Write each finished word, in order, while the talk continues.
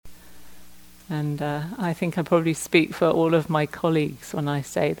And I think I probably speak for all of my colleagues when I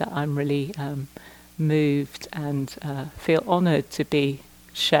say that I'm really moved and feel honoured to be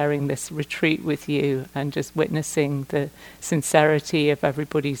sharing this retreat with you and just witnessing the sincerity of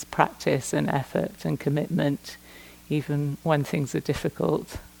everybody's practice and effort and commitment, even when things are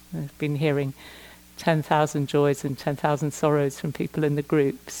difficult. I've been hearing 10,000 joys and 10,000 sorrows from people in the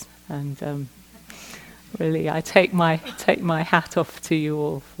groups, and really I take my hat off to you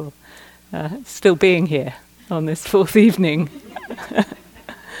all for still being here on this fourth evening.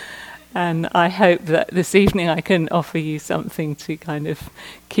 And I hope that this evening I can offer you something to kind of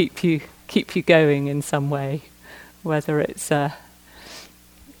keep you going in some way, whether it's a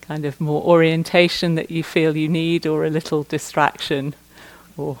kind of more orientation that you feel you need, or a little distraction,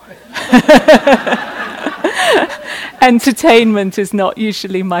 or entertainment is not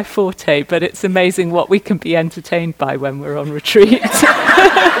usually my forte, but it's amazing what we can be entertained by when we're on retreat.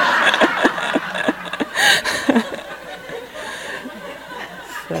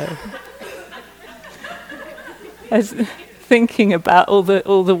 So, as thinking about all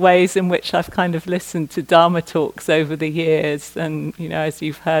the ways in which I've kind of listened to Dharma talks over the years, and as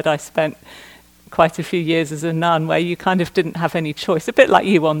you've heard, I spent quite a few years as a nun where you kind of didn't have any choice, a bit like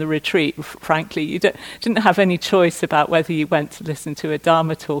you on the retreat, frankly. You didn't have any choice about whether you went to listen to a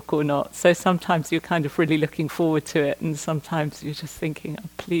Dharma talk or not. So sometimes you're kind of really looking forward to it, and sometimes you're just thinking, oh,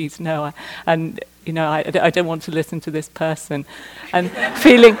 please, no. I don't want to listen to this person. And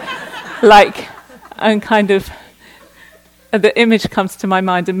feeling like I'm kind of... The image comes to my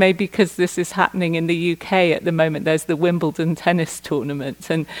mind, and maybe because this is happening in the UK at the moment, there's the Wimbledon tennis tournament,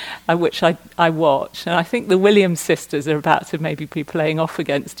 and which I watch. And I think the Williams sisters are about to maybe be playing off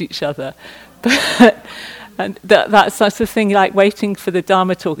against each other. But and that sort of thing, like waiting for the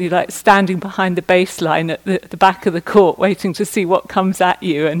Dharma talk, you're like standing behind the baseline at the back of the court, waiting to see what comes at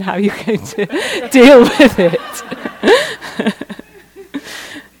you and how you're going to deal with it.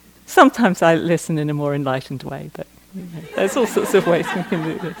 Sometimes I listen in a more enlightened way, but there's all sorts of ways we can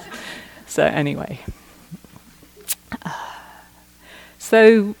do this. So anyway,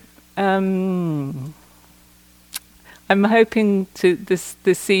 I'm hoping to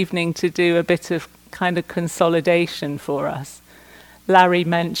this evening to do a bit of kind of consolidation for us. Larry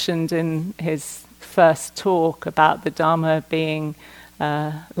mentioned in his first talk about the Dharma being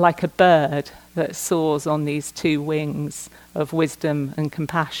like a bird that soars on these two wings of wisdom and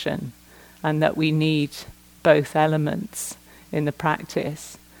compassion, and that we need both elements in the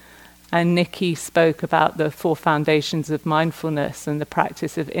practice. And Nikki spoke about the 4 foundations of mindfulness and the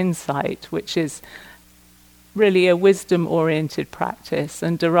practice of insight, which is really a wisdom-oriented practice.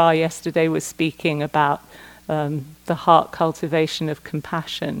 And Dara yesterday was speaking about the heart cultivation of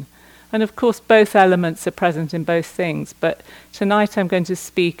compassion. And of course, both elements are present in both things. But tonight I'm going to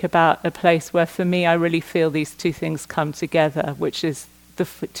speak about a place where, for me, I really feel these two things come together, which is the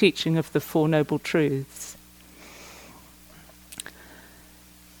teaching of the Four Noble Truths.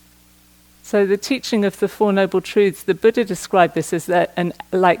 So the teaching of the Four Noble Truths, the Buddha described this as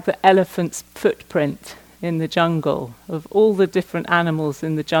like the elephant's footprint in the jungle. Of all the different animals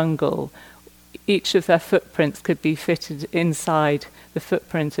in the jungle, each of their footprints could be fitted inside the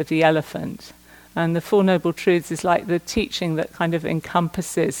footprint of the elephant. And the Four Noble Truths is like the teaching that kind of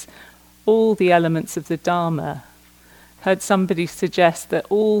encompasses all the elements of the Dharma. Heard somebody suggest that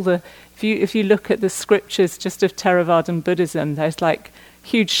if you look at the scriptures just of Theravadan Buddhism, there's like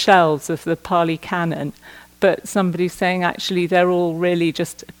huge shelves of the Pali Canon, but somebody's saying actually they're all really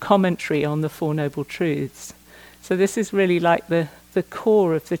just a commentary on the Four Noble Truths. So this is really like the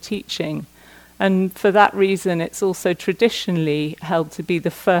core of the teaching. And for that reason, it's also traditionally held to be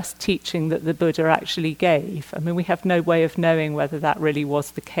the first teaching that the Buddha actually gave. I mean, we have no way of knowing whether that really was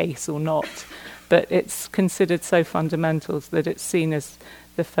the case or not, but it's considered so fundamental that it's seen as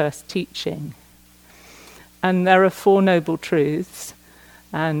the first teaching. And there are 4 Noble Truths,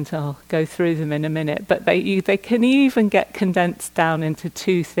 and I'll go through them in a minute, but they can even get condensed down into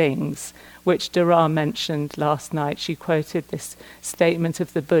 2 things, which Dara mentioned last night. She quoted this statement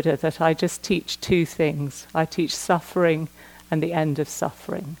of the Buddha that I just teach 2 things. I teach suffering and the end of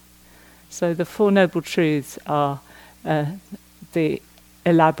suffering. So the 4 Noble Truths are the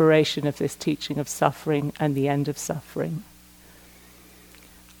elaboration of this teaching of suffering and the end of suffering.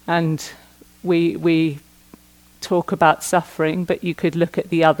 And we talk about suffering, but you could look at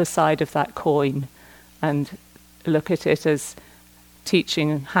the other side of that coin and look at it as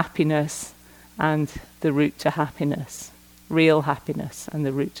teaching happiness and the route to happiness, real happiness and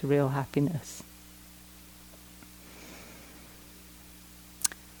the route to real happiness.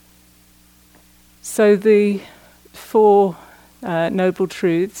 So the 4 Noble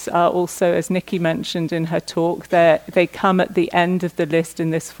Truths are also, as Nikki mentioned in her talk, they come at the end of the list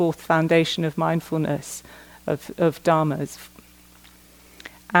in this fourth foundation of mindfulness, of dharmas.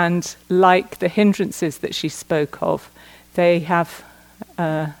 And like the hindrances that she spoke of, they have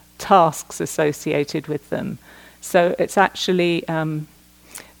tasks associated with them. So it's actually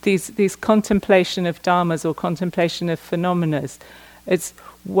these contemplation of dharmas or contemplation of phenomena. It's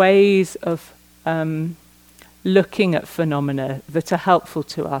ways of looking at phenomena that are helpful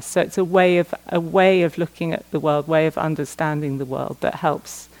to us. So it's a way of looking at the world, way of understanding the world that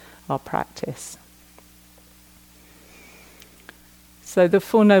helps our practice. So the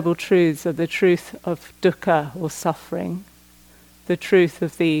Four Noble Truths are the truth of dukkha or suffering, the truth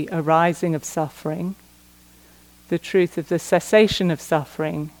of the arising of suffering, the truth of the cessation of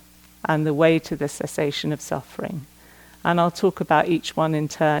suffering, and the way to the cessation of suffering. And I'll talk about each one in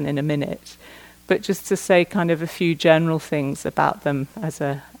turn in a minute. But just to say kind of a few general things about them as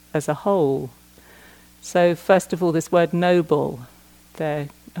a whole. So first of all, this word noble, the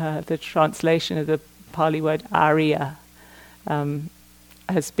translation of the Pali word Arya,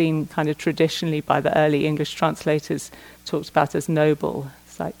 has been kind of traditionally by the early English translators talked about as noble.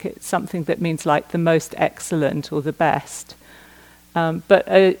 It's something that means like the most excellent or the best. But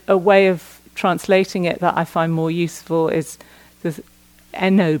a way of translating it that I find more useful is the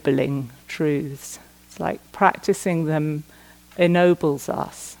ennobling truths. It's like practicing them ennobles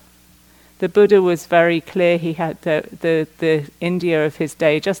us. The Buddha was very clear. He had the India of his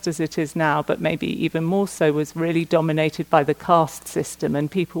day, just as it is now, but maybe even more so, was really dominated by the caste system, and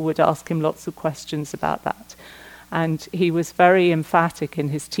people would ask him lots of questions about that. And he was very emphatic in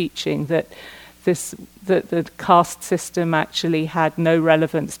his teaching that the caste system actually had no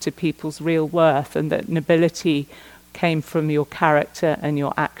relevance to people's real worth, and that nobility came from your character and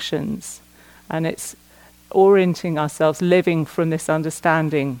your actions. And it's orienting ourselves, living from this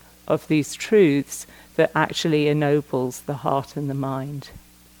understanding of these truths that actually ennobles the heart and the mind.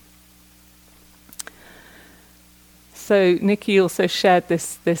 So Nikki also shared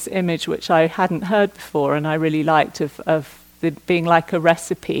this image which I hadn't heard before and I really liked of being like a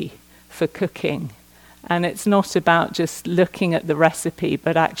recipe for cooking. And it's not about just looking at the recipe,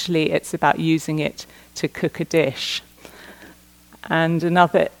 but actually it's about using it to cook a dish. And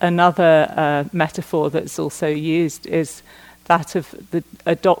another metaphor that's also used is that of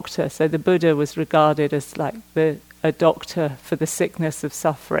a doctor. So the Buddha was regarded as like a doctor for the sickness of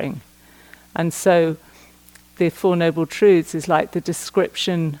suffering. And so the Four Noble Truths is like the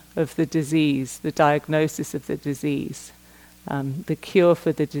description of the disease, the diagnosis of the disease, the cure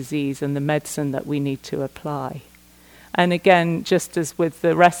for the disease and the medicine that we need to apply. And again, just as with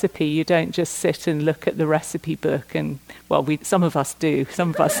the recipe, you don't just sit and look at the recipe book and, well, some of us do.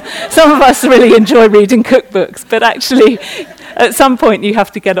 Some of us really enjoy reading cookbooks, but actually, at some point, you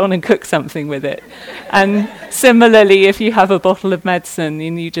have to get on and cook something with it. And similarly, if you have a bottle of medicine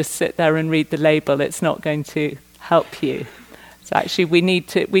and you just sit there and read the label, it's not going to help you. So actually, we need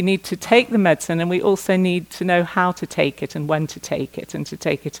to take the medicine, and we also need to know how to take it and when to take it, and to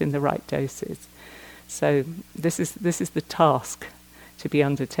take it in the right doses. So this is the task to be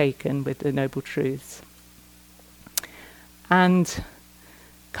undertaken with the Noble Truths. And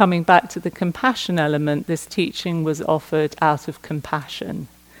coming back to the compassion element, this teaching was offered out of compassion.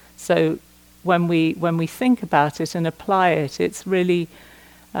 So when we think about it and apply it, it's really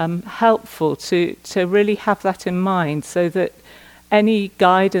helpful to really have that in mind, so that any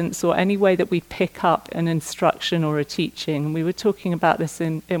guidance or any way that we pick up an instruction or a teaching, and we were talking about this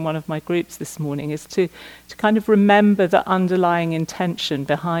in one of my groups this morning, is to kind of remember the underlying intention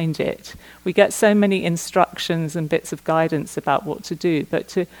behind it. We get so many instructions and bits of guidance about what to do, but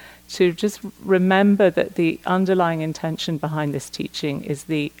to just remember that the underlying intention behind this teaching is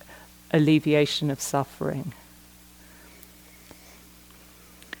the alleviation of suffering.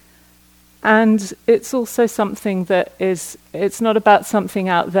 And it's also something that it's not about something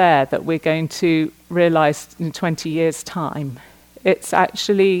out there that we're going to realize in 20 years' time. It's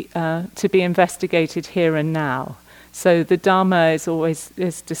actually to be investigated here and now. So the Dharma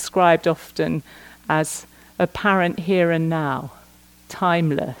is described often as apparent here and now,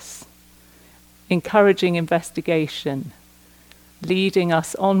 timeless, encouraging investigation, leading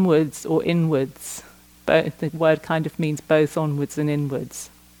us onwards or inwards. Both, the word kind of means both onwards and inwards.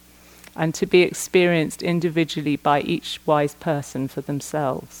 And to be experienced individually by each wise person for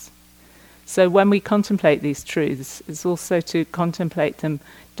themselves. So when we contemplate these truths, it's also to contemplate them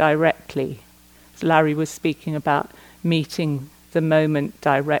directly. As Larry was speaking about meeting the moment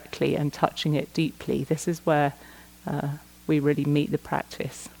directly and touching it deeply. This is where we really meet the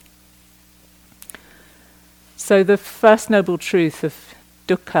practice. So the first noble truth of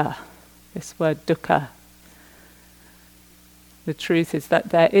dukkha, this word dukkha, the truth is that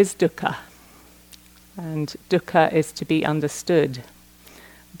there is dukkha, and dukkha is to be understood.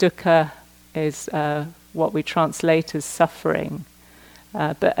 Dukkha is what we translate as suffering.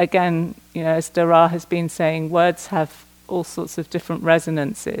 But again, as Dara has been saying, words have all sorts of different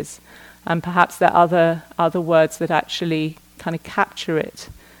resonances, and perhaps there are other words that actually kind of capture it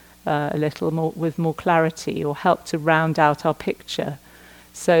a little more with more clarity, or help to round out our picture.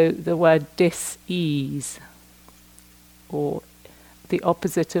 So the word dis-ease, or the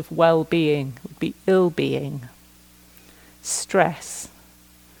opposite of well-being, would be ill-being. Stress,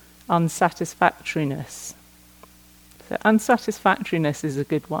 unsatisfactoriness. So unsatisfactoriness is a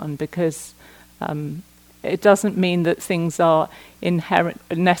good one, because it doesn't mean that things are inherent,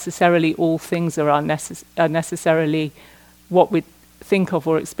 necessarily all things are necessarily what we think of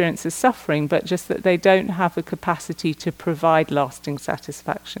or experience as suffering, but just that they don't have the capacity to provide lasting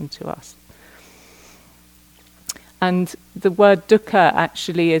satisfaction to us. And the word dukkha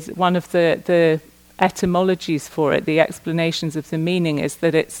actually is one of the etymologies for it, the explanations of the meaning is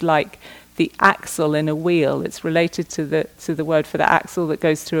that it's like the axle in a wheel. It's related to the word for the axle that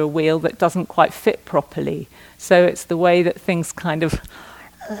goes through a wheel that doesn't quite fit properly. So it's the way that things kind of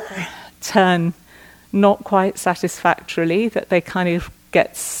turn not quite satisfactorily, that they kind of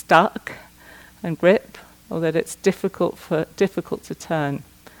get stuck and grip, or that it's difficult to turn.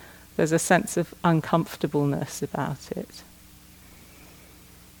 There's a sense of uncomfortableness about it.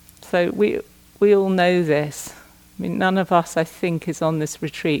 So we all know this. I mean, none of us, I think, is on this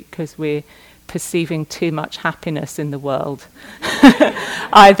retreat because we're perceiving too much happiness in the world,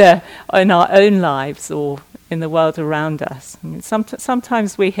 either in our own lives or in the world around us. I mean,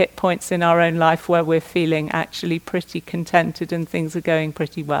 sometimes we hit points in our own life where we're feeling actually pretty contented and things are going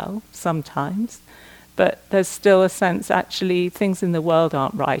pretty well, sometimes. But there's still a sense, actually, things in the world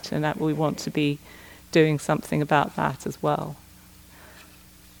aren't right, and that we want to be doing something about that as well.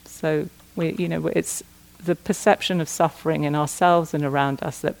 So, it's the perception of suffering in ourselves and around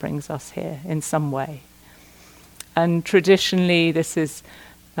us that brings us here in some way. And traditionally, this is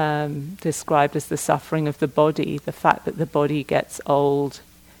described as the suffering of the body, the fact that the body gets old,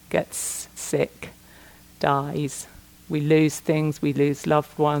 gets sick, dies. We lose things, we lose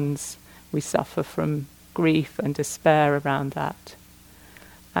loved ones, we suffer from grief and despair around that.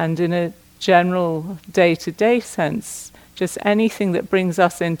 And in a general day-to-day sense, just anything that brings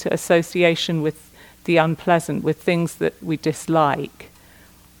us into association with the unpleasant, with things that we dislike,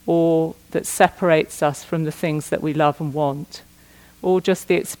 or that separates us from the things that we love and want, or just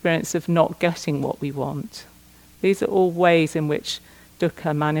the experience of not getting what we want. These are all ways in which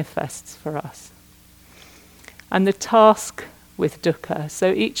dukkha manifests for us. And the task with dukkha,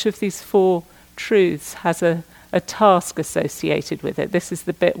 so each of these four truths has a task associated with it. This is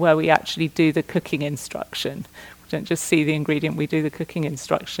the bit where we actually do the cooking instruction. We don't just see the ingredient, we do the cooking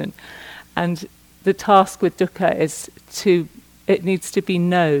instruction. And the task with dukkha is it needs to be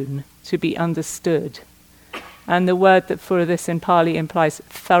known, to be understood. And the word that for this in Pali implies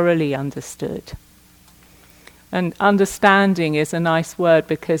thoroughly understood. And understanding is a nice word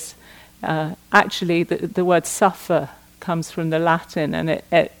because actually the word suffer comes from the Latin, and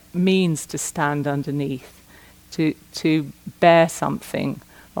it means to stand underneath, to bear something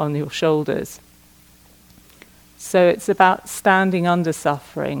on your shoulders. So it's about standing under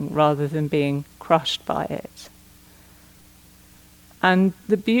suffering rather than being crushed by it. And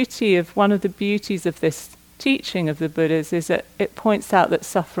one of the beauties of this teaching of the Buddha's is that it points out that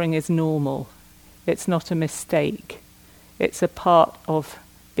suffering is normal. It's not a mistake. It's a part of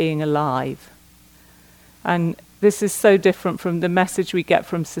being alive. And this is so different from the message we get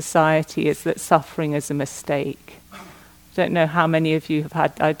from society, is that suffering is a mistake. I don't know how many of you have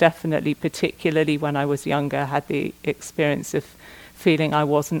had, I definitely, particularly when I was younger, had the experience of feeling I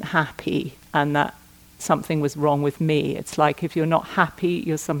wasn't happy and that something was wrong with me. It's like if you're not happy,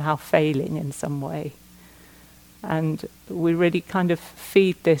 you're somehow failing in some way. And we really kind of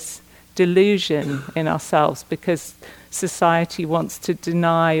feed this delusion in ourselves because society wants to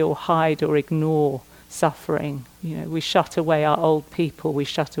deny or hide or ignore suffering. We shut away our old people, we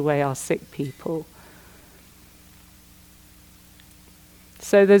shut away our sick people.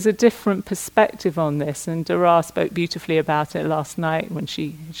 So there's a different perspective on this, and Dara spoke beautifully about it last night when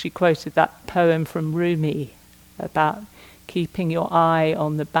she quoted that poem from Rumi about keeping your eye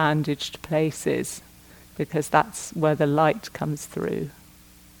on the bandaged places, because that's where the light comes through.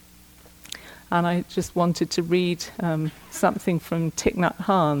 And I just wanted to read something from Thich Nhat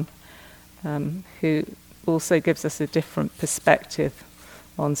Hanh, who also gives us a different perspective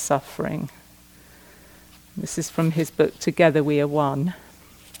on suffering. This is from his book, Together We Are One.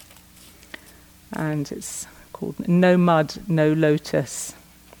 And it's called No Mud, No Lotus.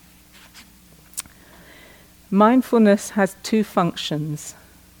 Mindfulness has two functions.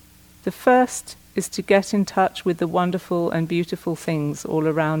 The first is to get in touch with the wonderful and beautiful things all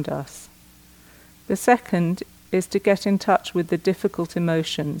around us. The second is to get in touch with the difficult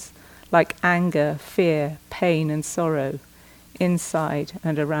emotions like anger, fear, pain and sorrow inside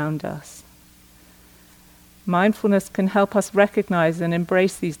and around us. Mindfulness can help us recognize and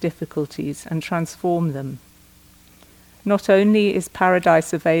embrace these difficulties and transform them. Not only is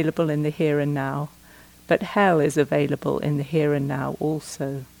paradise available in the here and now, but hell is available in the here and now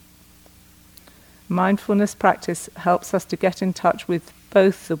also. Mindfulness practice helps us to get in touch with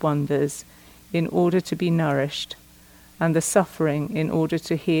both the wonders in order to be nourished, and the suffering in order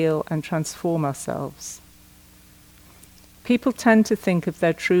to heal and transform ourselves. People tend to think of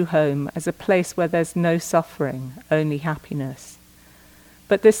their true home as a place where there's no suffering, only happiness.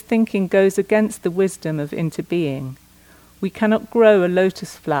 But this thinking goes against the wisdom of interbeing. We cannot grow a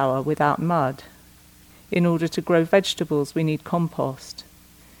lotus flower without mud. In order to grow vegetables, we need compost.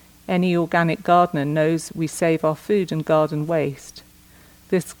 Any organic gardener knows we save our food and garden waste.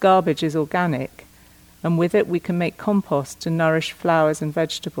 This garbage is organic, and with it we can make compost to nourish flowers and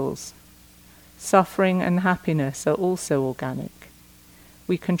vegetables. Suffering and happiness are also organic.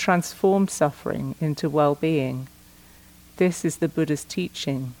 We can transform suffering into well-being. This is the Buddha's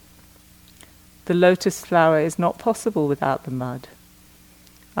teaching. The lotus flower is not possible without the mud.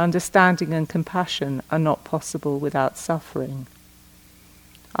 Understanding and compassion are not possible without suffering.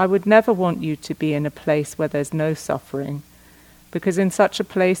 I would never want you to be in a place where there's no suffering, because in such a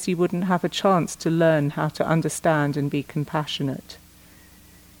place you wouldn't have a chance to learn how to understand and be compassionate.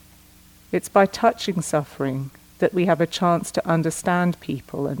 It's by touching suffering that we have a chance to understand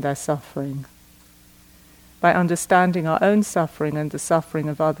people and their suffering. By understanding our own suffering and the suffering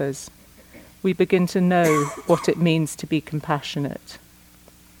of others, we begin to know what it means to be compassionate.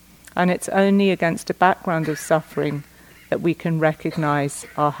 And it's only against a background of suffering that we can recognize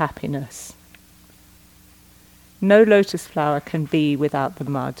our happiness. No lotus flower can be without the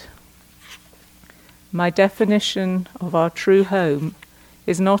mud. My definition of our true home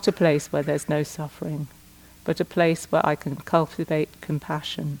is not a place where there's no suffering, but a place where I can cultivate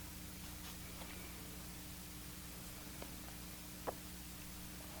compassion.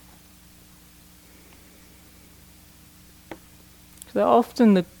 So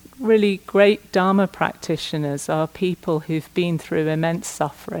often the really great Dharma practitioners are people who've been through immense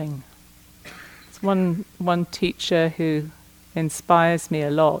suffering. There's one teacher who inspires me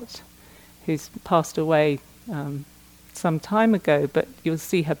a lot, who's passed away some time ago, but you'll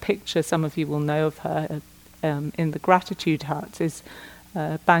see her picture, some of you will know of her, in the Gratitude Hut, is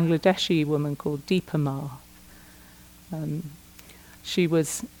a Bangladeshi woman called Deepa Ma. She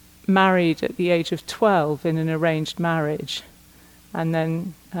was married at the age of 12 in an arranged marriage, and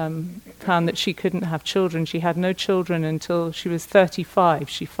then found that she couldn't have children. She had no children until she was 35.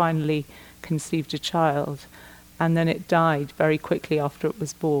 She finally conceived a child, and then it died very quickly after it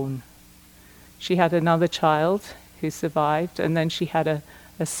was born. She had another child who survived, and then she had a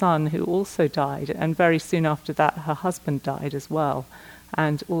son who also died, and very soon after that her husband died as well,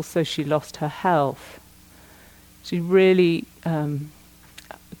 and also she lost her health. She really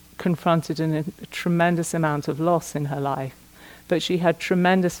confronted a tremendous amount of loss in her life, but she had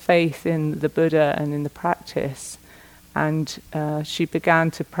tremendous faith in the Buddha and in the practice, and she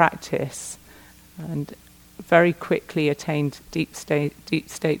began to practice and very quickly attained deep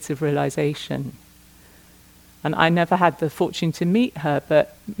states of realization. And I never had the fortune to meet her,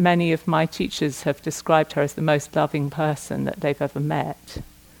 but many of my teachers have described her as the most loving person that they've ever met.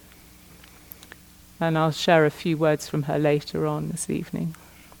 And I'll share a few words from her later on this evening.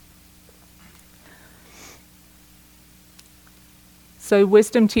 So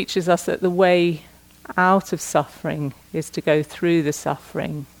wisdom teaches us that the way out of suffering is to go through the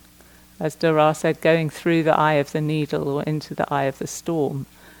suffering. As Dara said, going through the eye of the needle or into the eye of the storm.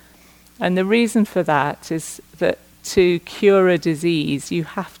 And the reason for that is that to cure a disease, you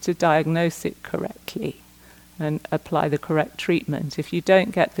have to diagnose it correctly and apply the correct treatment. If you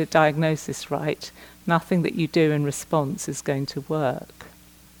don't get the diagnosis right, nothing that you do in response is going to work.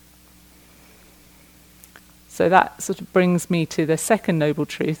 So that sort of brings me to the second noble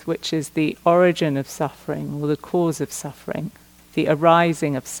truth, which is the origin of suffering, or the cause of suffering, the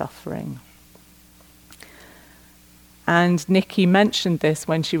arising of suffering. And Nikki mentioned this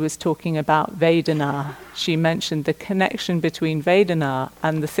when she was talking about Vedana. She mentioned the connection between Vedana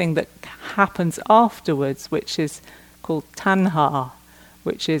and the thing that happens afterwards, which is called tanha,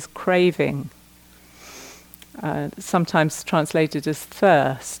 which is craving. sometimes translated as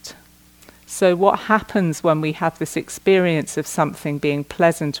thirst. So what happens when we have this experience of something being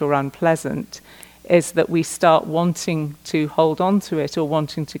pleasant or unpleasant is that we start wanting to hold on to it or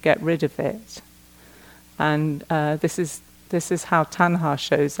wanting to get rid of it. And this is how tanha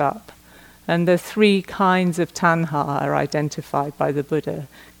shows up. And the three kinds of tanha are identified by the Buddha.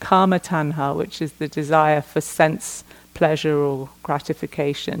 Kama tanha, which is the desire for sense pleasure or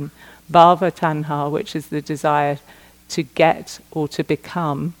gratification. Bhava tanha, which is the desire to get or to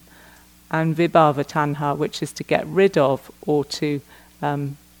become. And vibhava tanha, which is to get rid of or to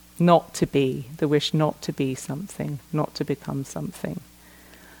not to be, the wish not to be something, not to become something.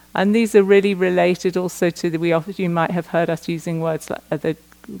 And these are really related also to you might have heard us using words like the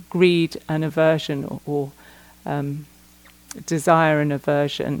greed and aversion or desire and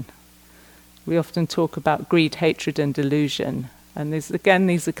aversion. We often talk about greed, hatred and delusion. And these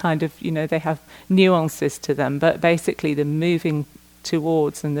are kind of, they have nuances to them, but basically the moving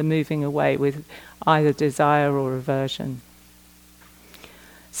towards and the moving away with either desire or aversion.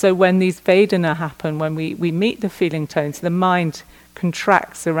 So when these Vedana happen, when we meet the feeling tones, the mind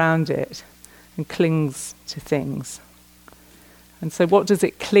contracts around it and clings to things. And so what does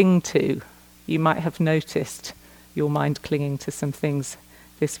it cling to? You might have noticed your mind clinging to some things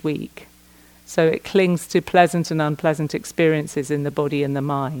this week. So it clings to pleasant and unpleasant experiences in the body and the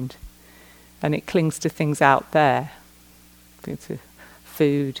mind. And it clings to things out there, to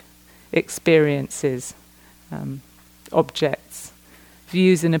food, experiences, objects,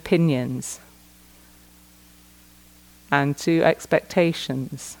 views and opinions, and to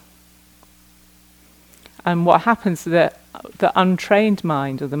expectations. And what happens to the untrained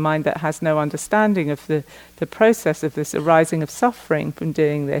mind, or the mind that has no understanding of the process of this arising of suffering from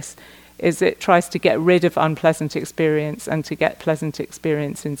doing this, is it tries to get rid of unpleasant experience and to get pleasant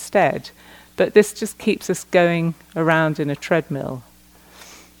experience instead. But this just keeps us going around in a treadmill.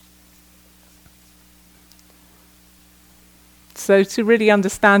 So to really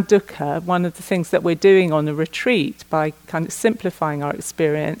understand dukkha, one of the things that we're doing on the retreat, by kind of simplifying our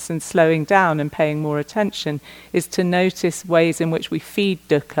experience and slowing down and paying more attention, is to notice ways in which we feed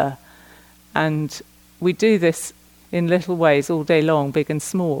dukkha. And we do this in little ways all day long, big and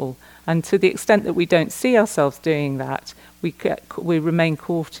small. And to the extent that we don't see ourselves doing that, we remain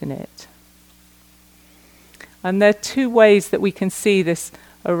caught in it. And there are two ways that we can see this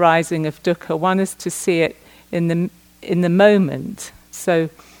arising of dukkha. One is to see it in the moment. So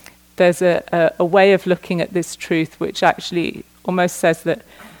there's a way of looking at this truth which actually almost says that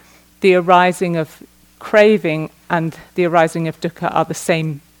the arising of craving and the arising of dukkha are the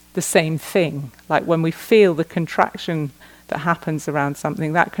same thing. Like when we feel the contraction that happens around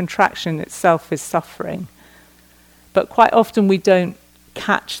something, that contraction itself is suffering. But quite often we don't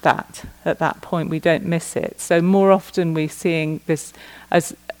catch that at that point, we don't miss it. So more often we're seeing this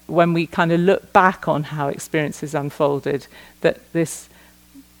as when we kind of look back on how experiences unfolded, that this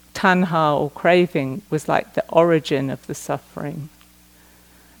tanha or craving was like the origin of the suffering.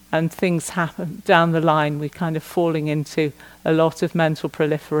 And things happen down the line, we're kind of falling into a lot of mental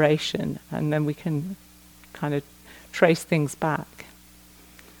proliferation, and then we can kind of trace things back.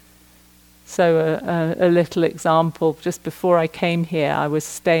 So a little example, just before I came here, I was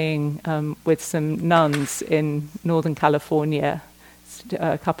staying with some nuns in Northern California,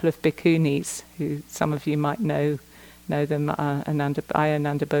 a couple of bhikkhunis, who some of you might know them,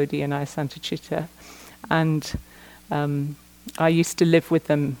 Ayananda Bodhi and Ayasantachitta. And I used to live with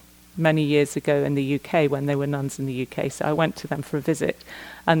them many years ago in the UK when they were nuns in the UK, so I went to them for a visit.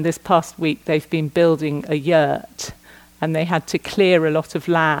 And this past week they've been building a yurt, and they had to clear a lot of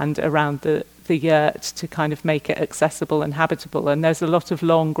land around the yurt to kind of make it accessible and habitable. And there's a lot of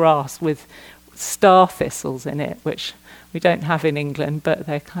long grass with star thistles in it, which we don't have in England, but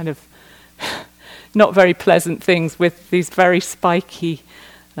they're kind of not very pleasant things with these very spiky,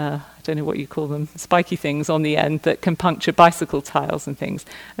 I don't know what you call them, spiky things on the end that can puncture bicycle tiles and things.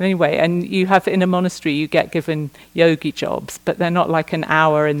 And anyway, and you have in a monastery, you get given yogi jobs, but they're not like an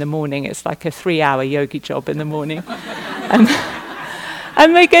hour in the morning, it's like a 3-hour yogi job in the morning.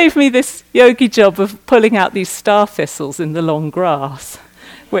 And they gave me this yogi job of pulling out these star thistles in the long grass,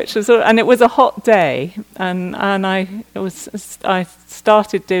 which was, and it was a hot day, and I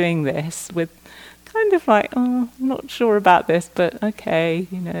started doing this with kind of like, I'm not sure about this, but okay,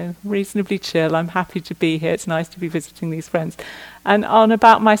 reasonably chill. I'm happy to be here. It's nice to be visiting these friends. And on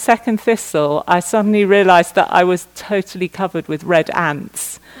about my second thistle, I suddenly realised that I was totally covered with red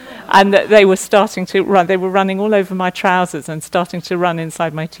ants, and that they were starting to run. They were running all over my trousers and starting to run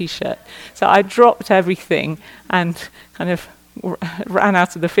inside my t-shirt. So I dropped everything and kind of ran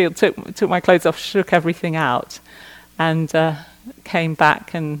out of the field, took my clothes off, shook everything out, and came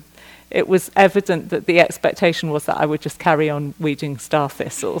back, and it was evident that the expectation was that I would just carry on weeding star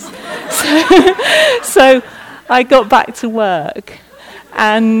thistles. So I got back to work,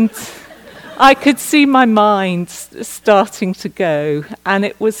 and I could see my mind starting to go, and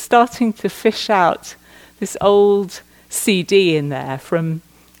it was starting to fish out this old CD in there from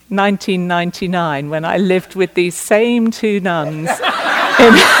 1999, when I lived with these same two nuns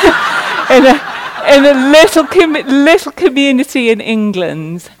in a little community in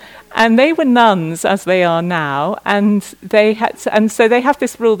England. And they were nuns, as they are now, and so they have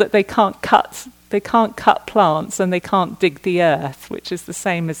this rule that they can't cut plants and they can't dig the earth, which is the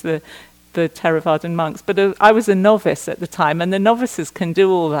same as the Theravadan monks. But I was a novice at the time, and the novices can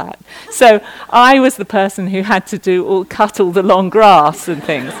do all that. So I was the person who had to cut all the long grass and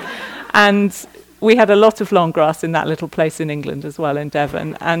things. And we had a lot of long grass in that little place in England as well, in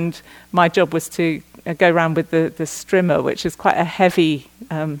Devon. And my job was to go around with the strimmer, which is quite a heavy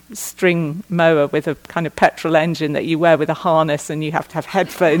string mower with a kind of petrol engine that you wear with a harness, and you have to have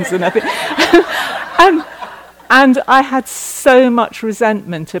headphones and everything. And I had so much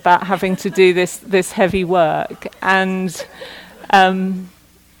resentment about having to do this heavy work. And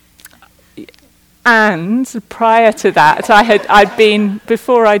prior to that,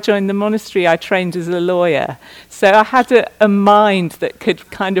 before I joined the monastery, I trained as a lawyer. So I had a mind that could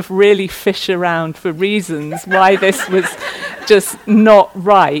kind of really fish around for reasons why this was just not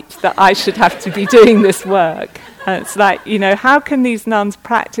right, that I should have to be doing this work. And it's like, how can these nuns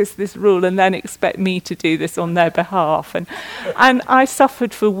practice this rule and then expect me to do this on their behalf? And I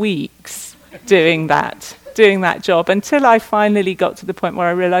suffered for weeks doing that job, until I finally got to the point where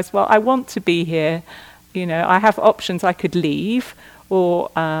I realized, well, I want to be here. I have options. I could leave,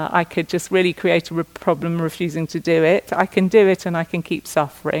 or I could just really create a problem refusing to do it. I can do it and I can keep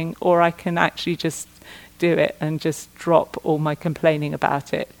suffering, or I can actually just do it and just drop all my complaining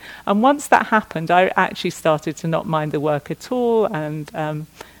about it. And once that happened, I actually started to not mind the work at all, and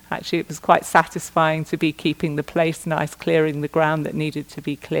actually it was quite satisfying to be keeping the place nice, clearing the ground that needed to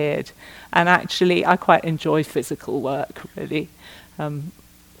be cleared. And actually I quite enjoy physical work, really, when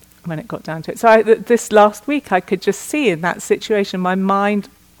it got down to it. So this last week I could just see in that situation my mind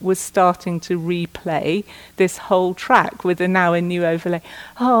was starting to replay this whole track with now a new overlay.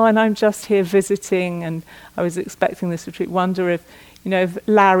 Oh, and I'm just here visiting, and I was expecting this retreat. Wonder if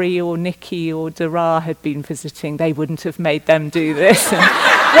Larry or Nikki or Dara had been visiting, they wouldn't have made them do this. And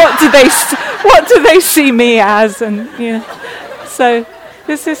what do they see me as? And so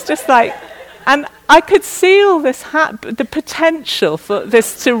this is just like, and I could see all this the potential for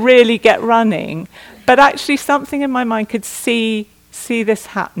this to really get running, but actually something in my mind could see this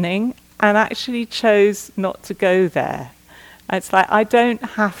happening, and actually chose not to go there. It's like, I don't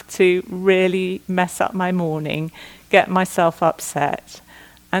have to really mess up my morning, get myself upset.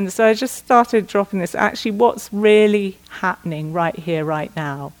 And so I just started dropping this. Actually, what's really happening right here, right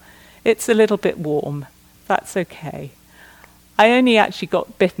now? It's a little bit warm. That's okay. I only actually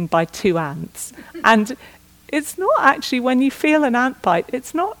got bitten by 2 ants. And it's not actually, when you feel an ant bite,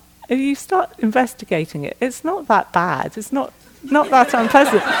 it's not, if you start investigating it, it's not that bad. It's not that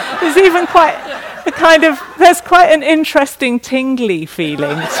unpleasant. There's even quite there's quite an interesting tingly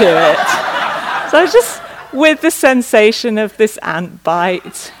feeling to it. So just with the sensation of this ant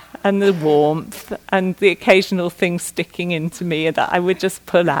bite and the warmth and the occasional thing sticking into me that I would just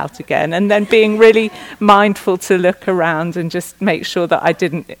pull out again, and then being really mindful to look around and just make sure that I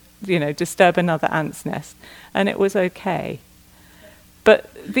didn't, disturb another ant's nest. And it was okay.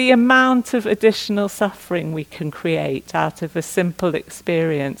 But the amount of additional suffering we can create out of a simple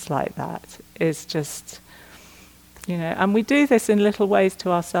experience like that is just, and we do this in little ways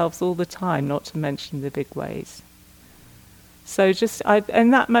to ourselves all the time, not to mention the big ways. So just, in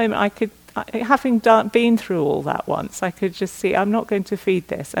that moment, having been through all that once, I could just see, I'm not going to feed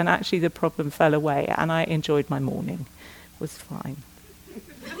this. And actually the problem fell away, and I enjoyed my morning. It was fine.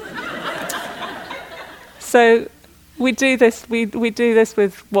 So we do this. We do this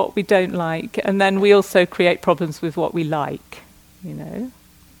with what we don't like, and then we also create problems with what we like.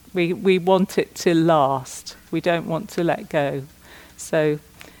 We want it to last. We don't want to let go. So,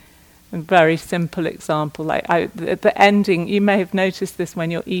 a very simple example, like the ending. You may have noticed this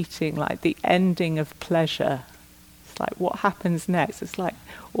when you're eating, like the ending of pleasure. It's like, what happens next? It's like,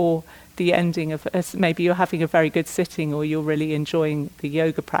 or the ending of, maybe you're having a very good sitting, or you're really enjoying the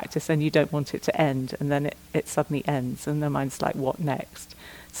yoga practice and you don't want it to end, and then it suddenly ends, and the mind's like, what next?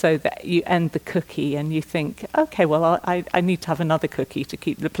 So that you end the cookie and you think, okay, well, I need to have another cookie to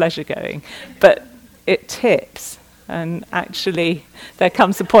keep the pleasure going. But it tips, And actually, there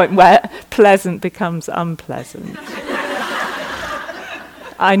comes a point where pleasant becomes unpleasant.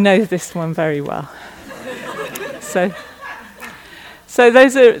 I know this one very well. So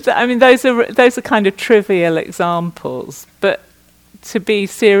those are kind of trivial examples, but to be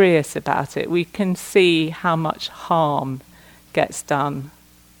serious about it, we can see how much harm gets done,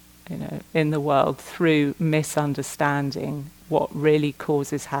 in the world through misunderstanding what really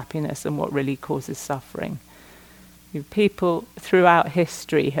causes happiness and what really causes suffering. People throughout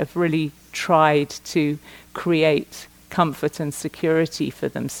history have really tried to create comfort and security for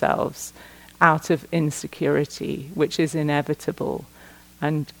themselves out of insecurity, which is inevitable,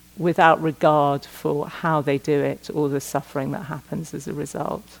 and without regard for how they do it or the suffering that happens as a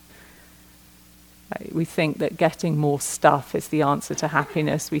result. We think that getting more stuff is the answer to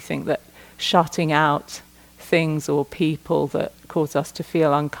happiness. We think that shutting out things or people that cause us to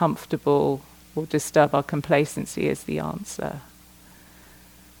feel uncomfortable or disturb our complacency is the answer.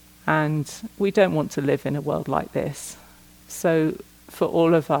 And we don't want to live in a world like this. So for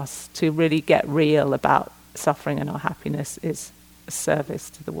all of us to really get real about suffering and our happiness is a service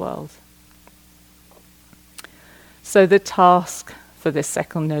to the world. So the task for this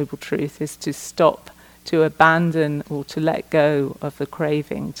second noble truth is to stop, to abandon or to let go of the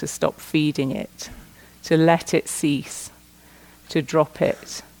craving, to stop feeding it, to let it cease, to drop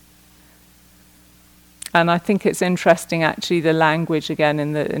it. And I think it's interesting, actually, the language again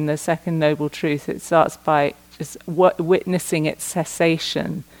in the second noble truth. It starts by just witnessing its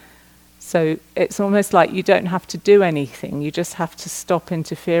cessation. So it's almost like you don't have to do anything. You just have to stop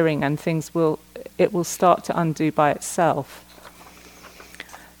interfering, and it will start to undo by itself.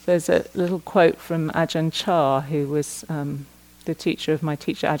 There's a little quote from Ajahn Chah, who was the teacher of my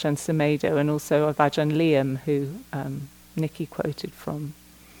teacher Ajahn Sumedho, and also of Ajahn Liam, who Nikki quoted from.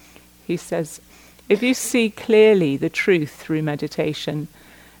 He says, "If you see clearly the truth through meditation,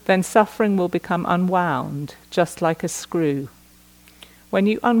 then suffering will become unwound, just like a screw. When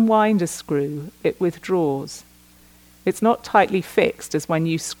you unwind a screw, it withdraws. It's not tightly fixed as when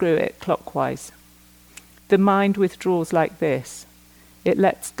you screw it clockwise. The mind withdraws like this. It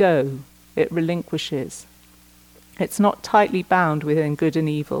lets go, it relinquishes. It's not tightly bound within good and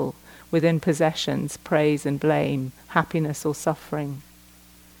evil, within possessions, praise and blame, happiness or suffering.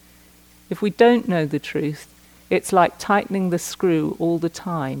 If we don't know the truth, it's like tightening the screw all the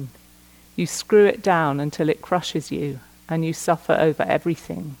time. You screw it down until it crushes you, and you suffer over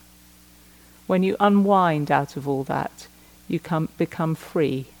everything. When you unwind out of all that, you become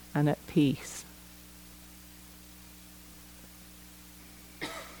free and at peace."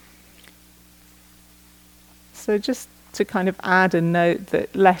 So just to kind of add a note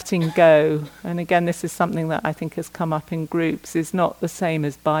that letting go, and again this is something that I think has come up in groups, is not the same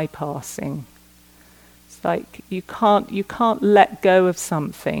as bypassing. It's like you can't let go of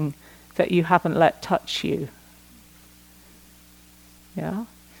something that you haven't let touch you. Yeah?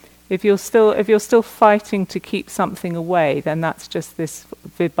 If you're still fighting to keep something away, then that's just this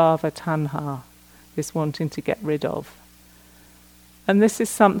vibhava tanha, this wanting to get rid of. And this is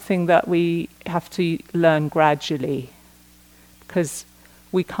something that we have to learn gradually, because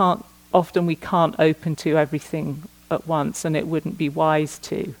we can't open to everything at once, and it wouldn't be wise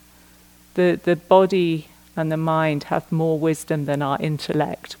to. The body and the mind have more wisdom than our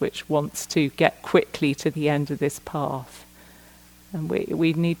intellect, which wants to get quickly to the end of this path. And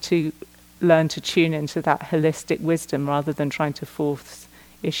we need to learn to tune into that holistic wisdom rather than trying to force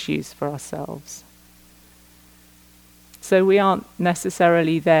issues for ourselves. So we aren't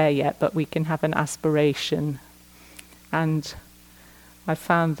necessarily there yet, but we can have an aspiration. And I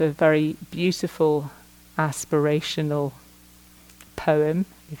found a very beautiful aspirational poem,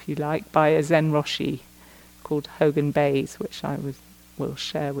 if you like, by a Zen Roshi called Hogan Bays, which I will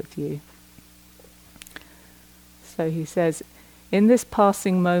share with you. So he says, "In this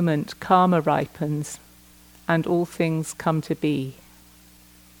passing moment, karma ripens, and all things come to be.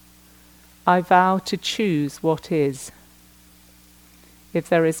 I vow to choose what is. If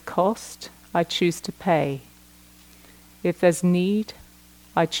there is cost, I choose to pay. If there's need,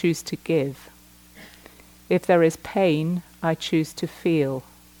 I choose to give. If there is pain, I choose to feel.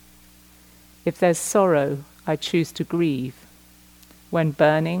 If there's sorrow, I choose to grieve. When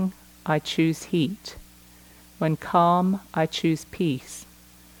burning, I choose heat. When calm, I choose peace.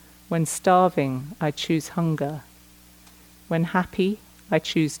 When starving, I choose hunger. When happy, I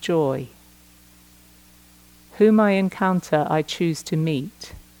choose joy. Whom I encounter, I choose to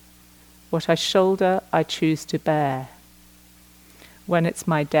meet. What I shoulder, I choose to bear. When it's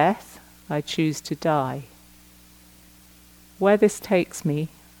my death, I choose to die. Where this takes me,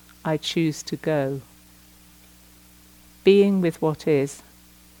 I choose to go. being with what is,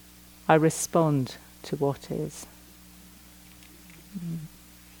 I respond to what is.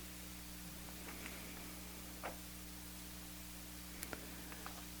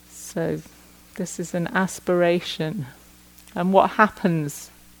 So this is an aspiration. And what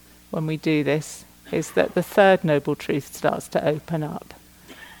happens when we do this is that the third noble truth starts to open up.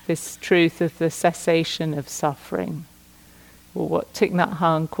 This truth of the cessation of suffering, or what Thich Nhat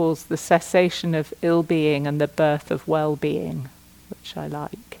Hanh calls the cessation of ill-being and the birth of well-being, which I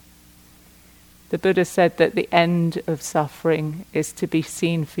like. The Buddha said that the end of suffering is to be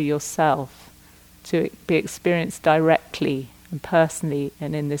seen for yourself, to be experienced directly and personally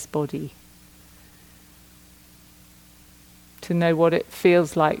and in this body. To know what it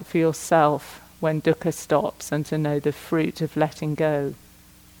feels like for yourself when dukkha stops, and to know the fruit of letting go.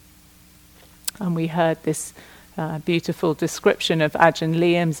 And we heard this beautiful description of Ajahn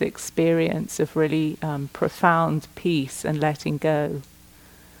Liam's experience of really profound peace and letting go.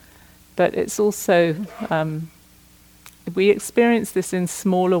 But it's also, we experience this in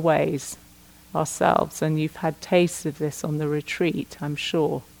smaller ways ourselves, and you've had taste of this on the retreat, I'm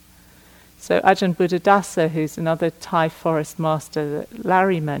sure. So Ajahn Buddhadasa, who's another Thai forest master that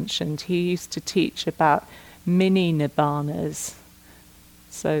Larry mentioned, he used to teach about mini nibbanas.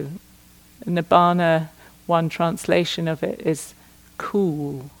 So nibbana, one translation of it is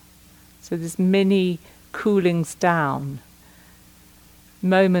cool. So there's mini coolings down,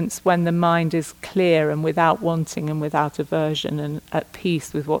 moments when the mind is clear and without wanting and without aversion and at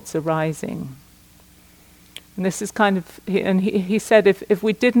peace with what's arising. And this is kind of, he said, if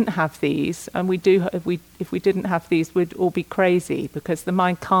we didn't have these, and if we didn't have these, we'd all be crazy, because the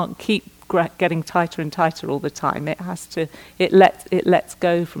mind can't keep getting tighter and tighter all the time. It lets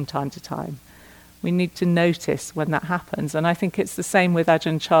go from time to time. We need to notice when that happens. And I think it's the same with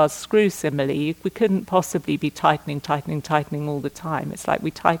Ajahn Chah's screw simile. We couldn't possibly be tightening all the time. It's like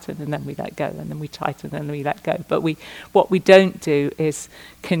we tighten and then we let go, and then we tighten and then we let go. But what we don't do is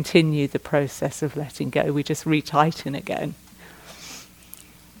continue the process of letting go. We just retighten again.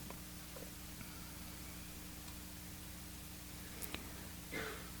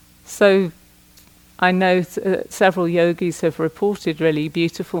 So I know several yogis have reported really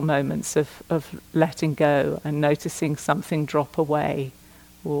beautiful moments of letting go and noticing something drop away,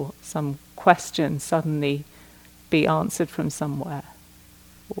 or some question suddenly be answered from somewhere,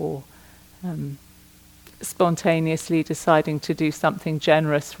 or spontaneously deciding to do something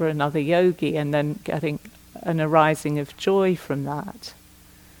generous for another yogi and then getting an arising of joy from that.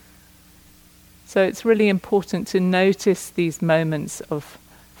 So it's really important to notice these moments of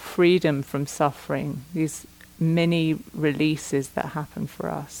freedom from suffering, these mini releases that happen for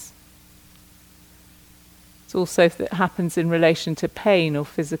us. It's also if it happens in relation to pain or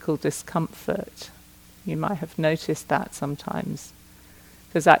physical discomfort. You might have noticed that sometimes.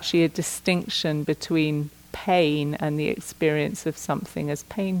 There's actually a distinction between pain and the experience of something as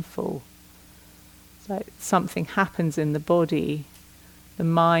painful. It's like something happens in the body, the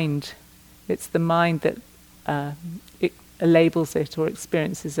mind, it's the mind that it labels it or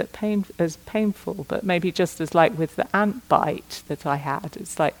experiences it as painful. But maybe just as like with the ant bite that I had,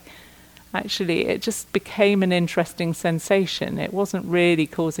 it's like actually it just became an interesting sensation. It wasn't really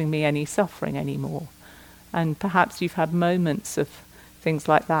causing me any suffering anymore. And perhaps you've had moments of things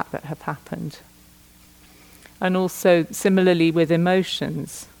like that have happened. And also similarly with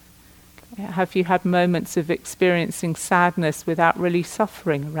emotions. Have you had moments of experiencing sadness without really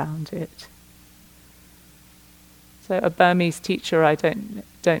suffering around it? So a Burmese teacher, I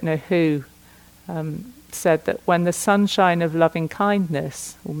don't know who, said that when the sunshine of loving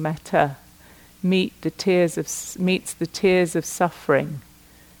kindness, or metta, meets the tears of suffering,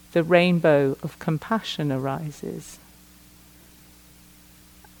 the rainbow of compassion arises.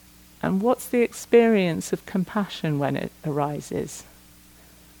 And what's the experience of compassion when it arises?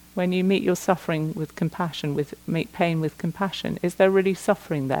 When you meet your suffering with compassion, meet pain with compassion, is there really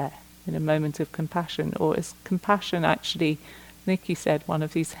suffering there in a moment of compassion? Or is compassion actually, Nikki said, one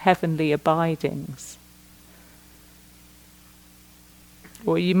of these heavenly abidings?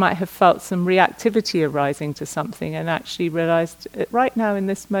 Or you might have felt some reactivity arising to something and actually realized, right now in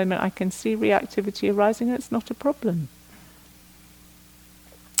this moment I can see reactivity arising and it's not a problem.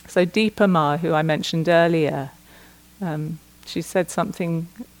 So Deepa Ma, who I mentioned earlier, she said something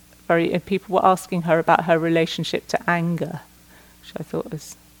people were asking her about her relationship to anger, which I thought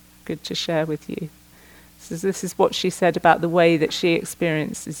was good to share with you. So this is what she said about the way that she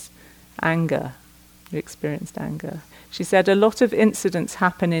experienced anger. She said, a lot of incidents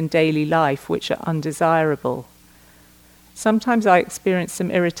happen in daily life which are undesirable. Sometimes I experience some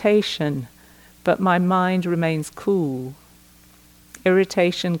irritation, but my mind remains cool.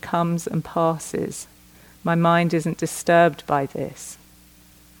 Irritation comes and passes. My mind isn't disturbed by this.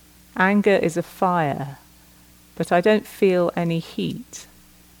 Anger is a fire, but I don't feel any heat.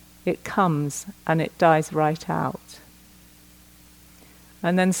 It comes and it dies right out.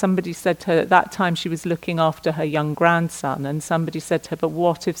 And then somebody said to her, at that time she was looking after her young grandson, and somebody said to her, but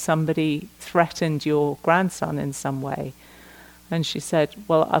what if somebody threatened your grandson in some way? And she said,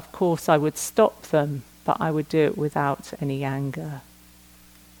 well, of course I would stop them, but I would do it without any anger.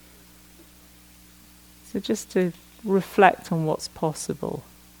 So just to reflect on what's possible.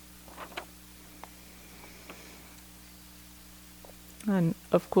 And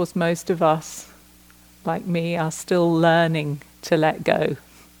of course most of us, like me, are still learning to let go.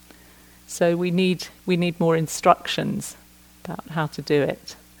 So we need more instructions about how to do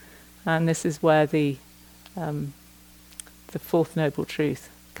it. And this is where the fourth noble truth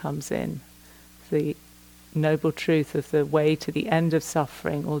comes in. The noble truth of the way to the end of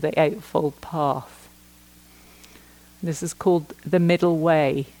suffering, or the eightfold path. This is called the middle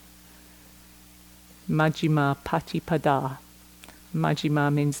way. Majjhima Patipada.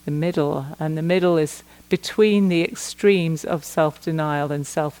 Majjhima means the middle, and the middle is between the extremes of self-denial and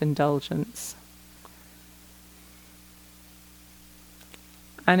self-indulgence.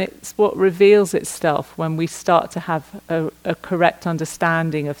 And it's what reveals itself when we start to have a correct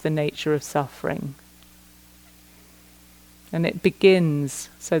understanding of the nature of suffering. And it begins,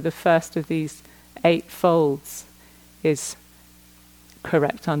 so the first of these 8 folds is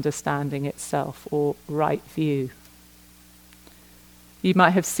correct understanding itself, or right view. You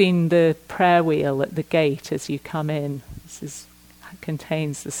might have seen the prayer wheel at the gate as you come in. This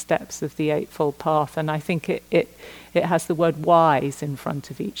contains the steps of the eightfold path, and I think it has the word wise in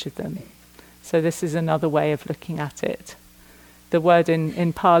front of each of them. So this is another way of looking at it. The word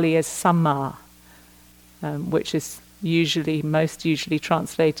in Pali is samma, which is most usually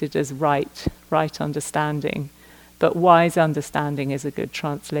translated as right understanding. But wise understanding is a good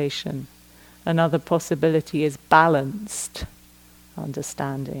translation. Another possibility is balanced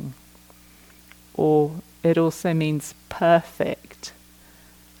understanding. Or it also means perfect.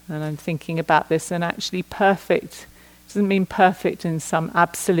 And I'm thinking about this, and actually perfect doesn't mean perfect in some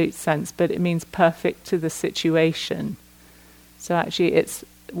absolute sense, but it means perfect to the situation. So actually it's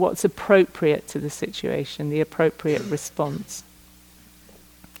what's appropriate to the situation, the appropriate response.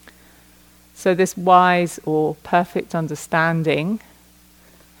 So this wise or perfect understanding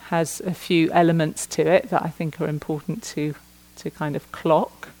has a few elements to it that I think are important to kind of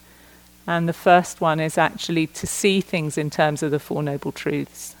clock. And the first one is actually to see things in terms of the Four Noble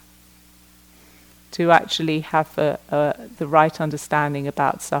Truths. To actually have the right understanding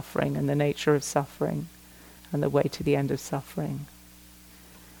about suffering and the nature of suffering and the way to the end of suffering.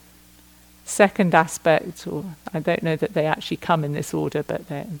 Second aspect, or I don't know that they actually come in this order, but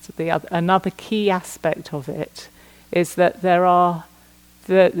another key aspect of it is that there are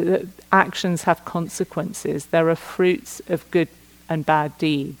the actions have consequences. There are fruits of good and bad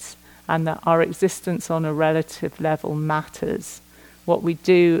deeds, and that our existence on a relative level matters. What we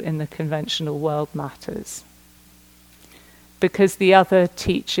do in the conventional world matters. Because the other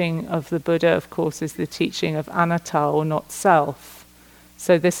teaching of the Buddha, of course, is the teaching of anatta, or not self.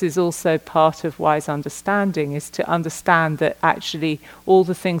 So this is also part of wise understanding, is to understand that actually all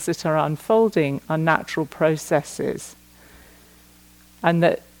the things that are unfolding are natural processes. And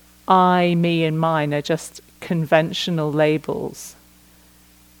that I, me, and mine are just conventional labels.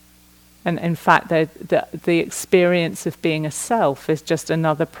 And in fact, the experience of being a self is just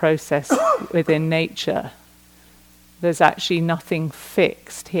another process within nature. There's actually nothing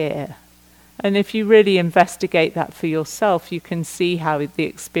fixed here. And if you really investigate that for yourself, you can see how the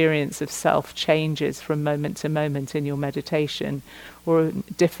experience of self changes from moment to moment in your meditation, or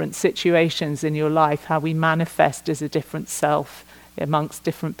different situations in your life, how we manifest as a different self amongst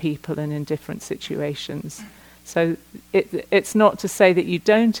different people and in different situations. So it's not to say that you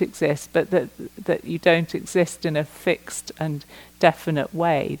don't exist, but that you don't exist in a fixed and definite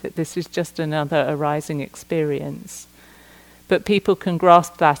way, that this is just another arising experience. But people can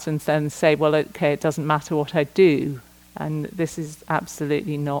grasp that and then say, well, okay, it doesn't matter what I do. And this is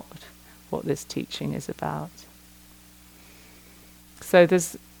absolutely not what this teaching is about. So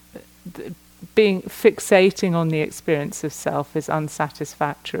fixating on the experience of self is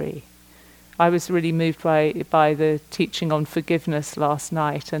unsatisfactory. I was really moved by the teaching on forgiveness last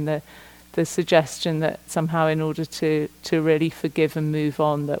night, and the suggestion that somehow in order to really forgive and move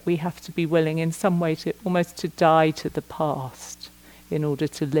on, that we have to be willing in some way to almost to die to the past in order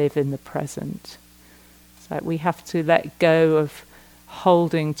to live in the present. It's like we have to let go of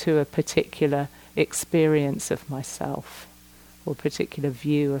holding to a particular experience of myself or a particular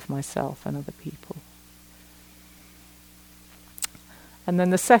view of myself and other people. And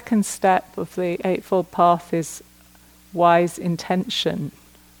then the second step of the Eightfold Path is wise intention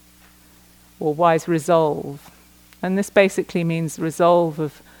or wise resolve. And this basically means resolve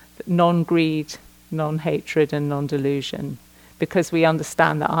of non-greed, non-hatred and non-delusion, because we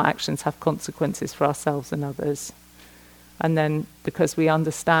understand that our actions have consequences for ourselves and others. And then because we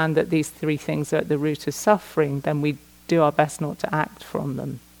understand that these three things are at the root of suffering, then we do our best not to act from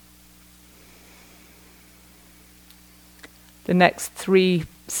them. The next three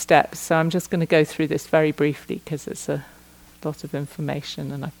steps, so I'm just going to go through this very briefly because it's a lot of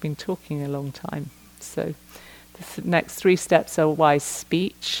information and I've been talking a long time. So the next three steps are wise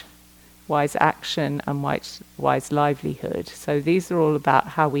speech, wise action and wise livelihood. So these are all about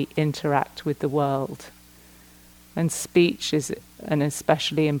how we interact with the world. And speech is an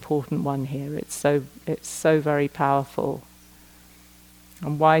especially important one here. It's so very powerful.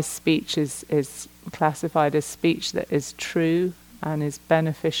 And wise speech is classified as speech that is true and is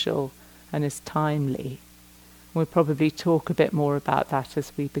beneficial and is timely. We'll probably talk a bit more about that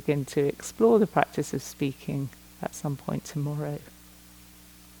as we begin to explore the practice of speaking at some point tomorrow.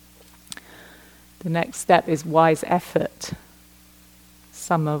 The next step is wise effort,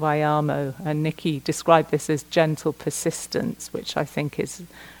 Sama Vayamo, and Nikki described this as gentle persistence, which I think is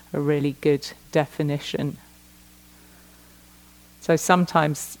a really good definition. So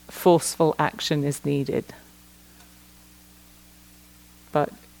sometimes forceful action is needed, but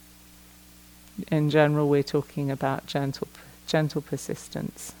in general we're talking about gentle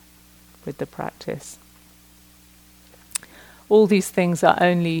persistence with the practice. All these things are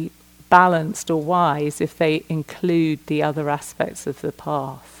only balanced or wise if they include the other aspects of the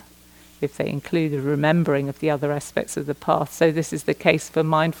path, if they include the remembering of the other aspects of the path. So this is the case for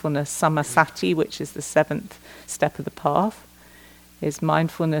mindfulness. Samasati, which is the seventh step of the path, is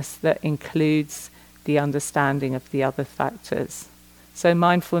mindfulness that includes the understanding of the other factors. So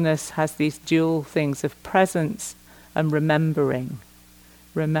mindfulness has these dual things of presence and remembering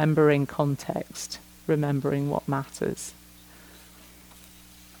context, remembering what matters.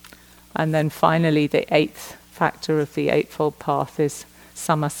 And then finally, the eighth factor of the Eightfold Path is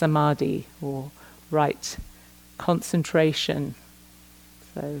samasamadhi, or right concentration.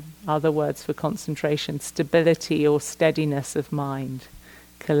 So other words for concentration, stability or steadiness of mind,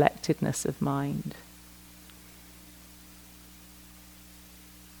 collectedness of mind.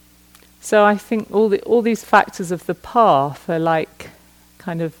 So I think all these factors of the path are like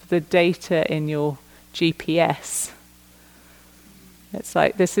kind of the data in your GPS. It's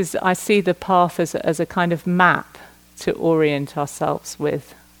like I see the path as a kind of map to orient ourselves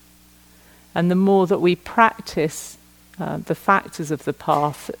with. And the more that we practice the factors of the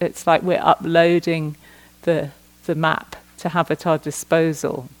path, it's like we're uploading the map to have at our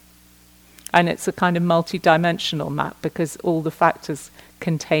disposal. And it's a kind of multi-dimensional map because all the factors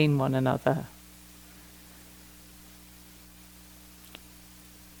contain one another.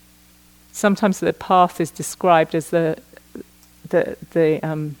 Sometimes the path is described as the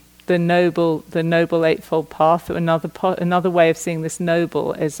noble eightfold path. Another way of seeing this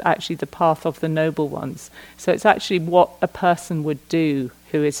noble is actually the path of the noble ones. So it's actually what a person would do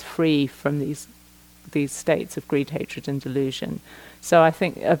who is free from these states of greed, hatred, and delusion. So I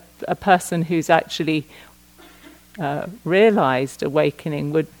think a person who's actually realized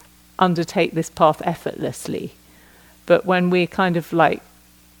awakening would undertake this path effortlessly. But when we kind of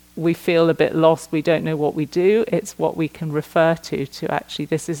we feel a bit lost, we don't know what we do, it's what we can refer to actually,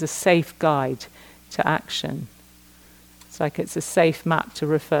 this is a safe guide to action. It's like it's a safe map to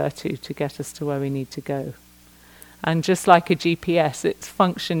refer to get us to where we need to go. And just like a GPS, its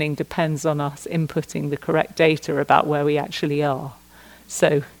functioning depends on us inputting the correct data about where we actually are.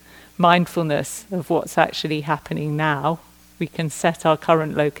 So mindfulness of what's actually happening now, we can set our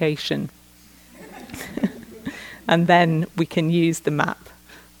current location. And then we can use the map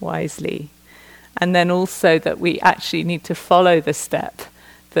wisely. And then also that we actually need to follow the step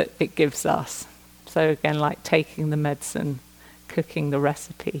that it gives us. So again, like taking the medicine, cooking the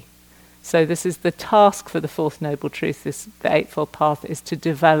recipe. So this is the task for the Fourth Noble Truth, the Eightfold Path, is to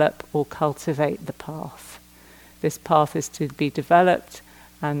develop or cultivate the path. This path is to be developed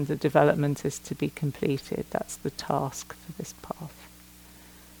and the development is to be completed. That's the task for this path.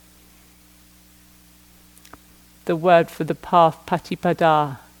 The word for the path,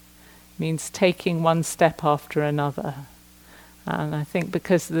 patipada, means taking one step after another. And I think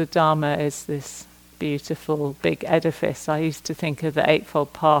because the Dharma is this beautiful big edifice, I used to think of the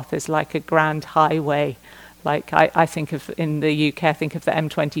Eightfold Path as like a grand highway Like I think of, in the UK, I think of the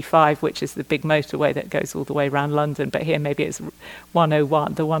M25, which is the big motorway that goes all the way around London, but here maybe it's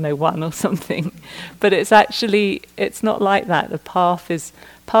 101, the 101 or something. But it's actually, it's not like that. The path is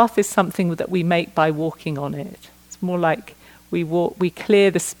something that we make by walking on it. It's more like we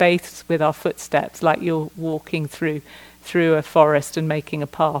clear the space with our footsteps, like you're walking through a forest and making a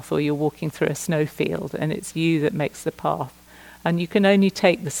path, or you're walking through a snowfield, and it's you that makes the path. And you can only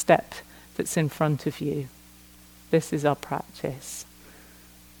take the step that's in front of you. This is our practice.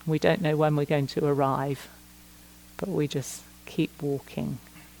 We don't know when we're going to arrive, but we just keep walking.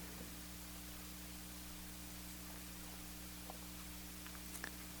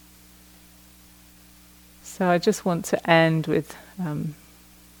 So I just want to end with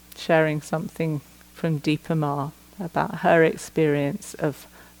sharing something from Deepa Ma about her experience of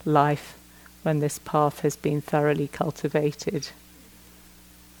life when this path has been thoroughly cultivated.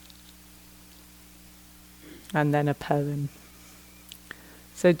 And then a poem.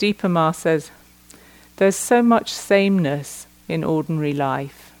 So Deepa Ma says, "There's so much sameness in ordinary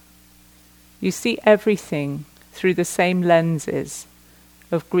life. You see everything through the same lenses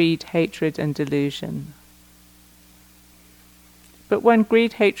of greed, hatred, and delusion. But when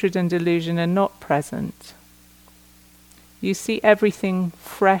greed, hatred, and delusion are not present, you see everything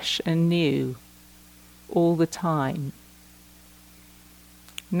fresh and new all the time.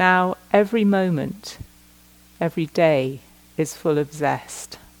 Now, every moment, every day is full of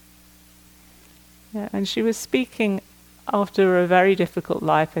zest." Yeah, and she was speaking after a very difficult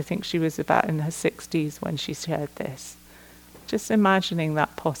life. I think she was about in her 60s when she shared this. Just imagining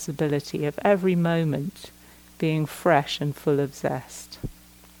that possibility of every moment being fresh and full of zest.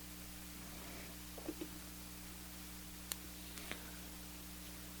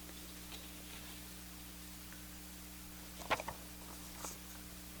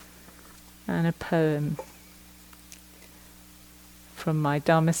 And a poem from my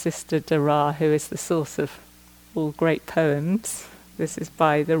Dharma sister Dara, who is the source of all great poems. This is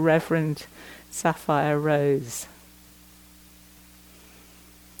by the Reverend Sapphire Rose.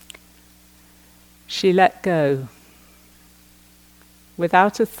 She let go.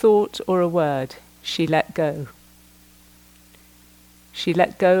 Without a thought or a word, she let go. She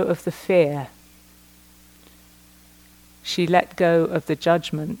let go of the fear. She let go of the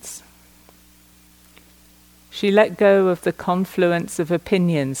judgments. She let go of the confluence of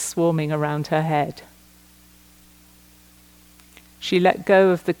opinions swarming around her head. She let go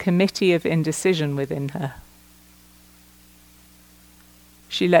of the committee of indecision within her.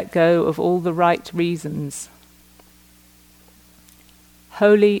 She let go of all the right reasons.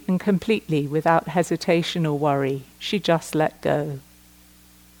 Wholly and completely, without hesitation or worry, she just let go.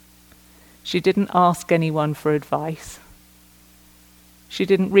 She didn't ask anyone for advice. She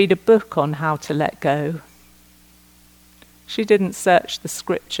didn't read a book on how to let go. She didn't search the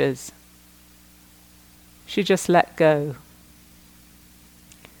scriptures. She just let go.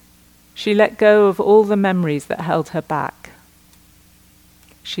 She let go of all the memories that held her back.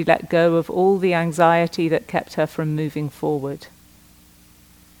 She let go of all the anxiety that kept her from moving forward.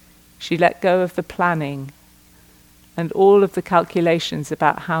 She let go of the planning and all of the calculations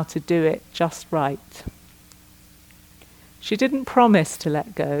about how to do it just right. She didn't promise to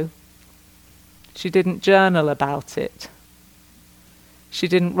let go. She didn't journal about it. She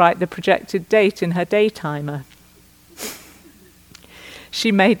didn't write the projected date in her day timer.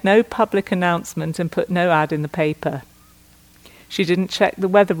 She made no public announcement and put no ad in the paper. She didn't check the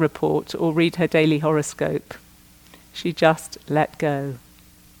weather report or read her daily horoscope. She just let go.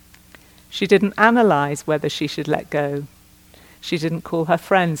 She didn't analyze whether she should let go. She didn't call her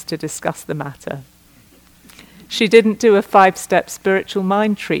friends to discuss the matter. She didn't do a 5-step spiritual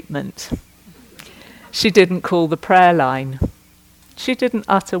mind treatment. She didn't call the prayer line. She didn't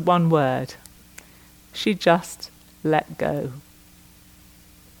utter one word. She just let go.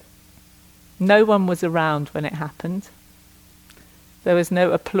 No one was around when it happened. There was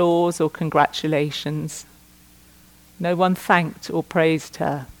no applause or congratulations. No one thanked or praised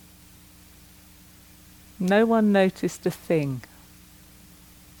her. No one noticed a thing.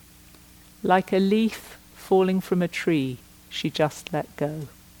 Like a leaf falling from a tree, she just let go.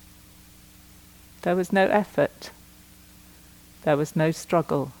 There was no effort. There was no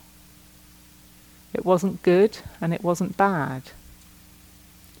struggle. It wasn't good and it wasn't bad.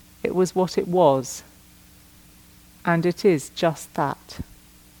 It was what it was, and it is just that.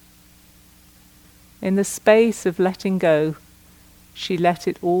 In the space of letting go, she let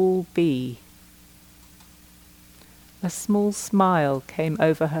it all be. A small smile came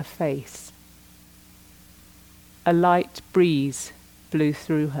over her face. A light breeze blew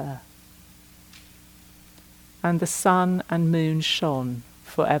through her. and the sun and moon shone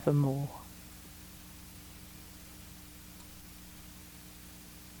forevermore.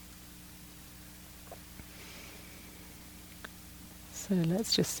 So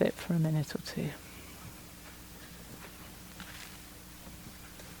let's just sit for a minute or two.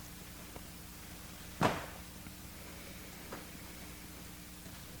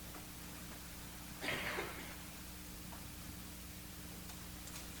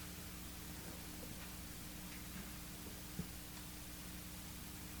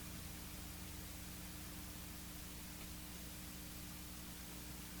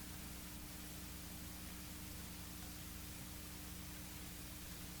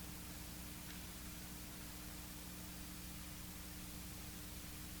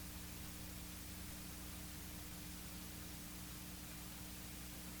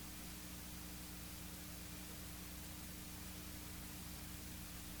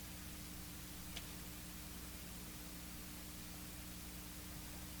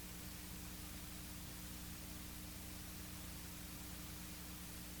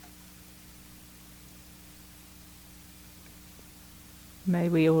 May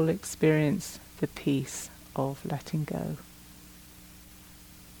we all experience the peace of letting go.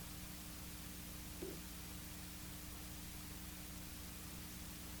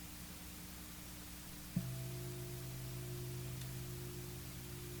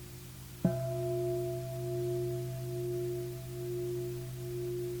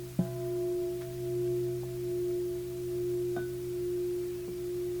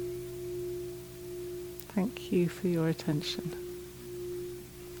 Thank you for your attention.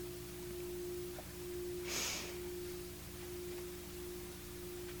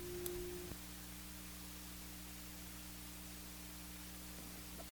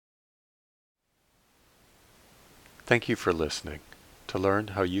 Thank you for listening. To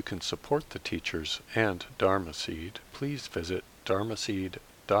learn how you can support the teachers and Dharma Seed, please visit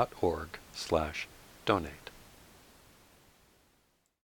dharmaseed.org/donate.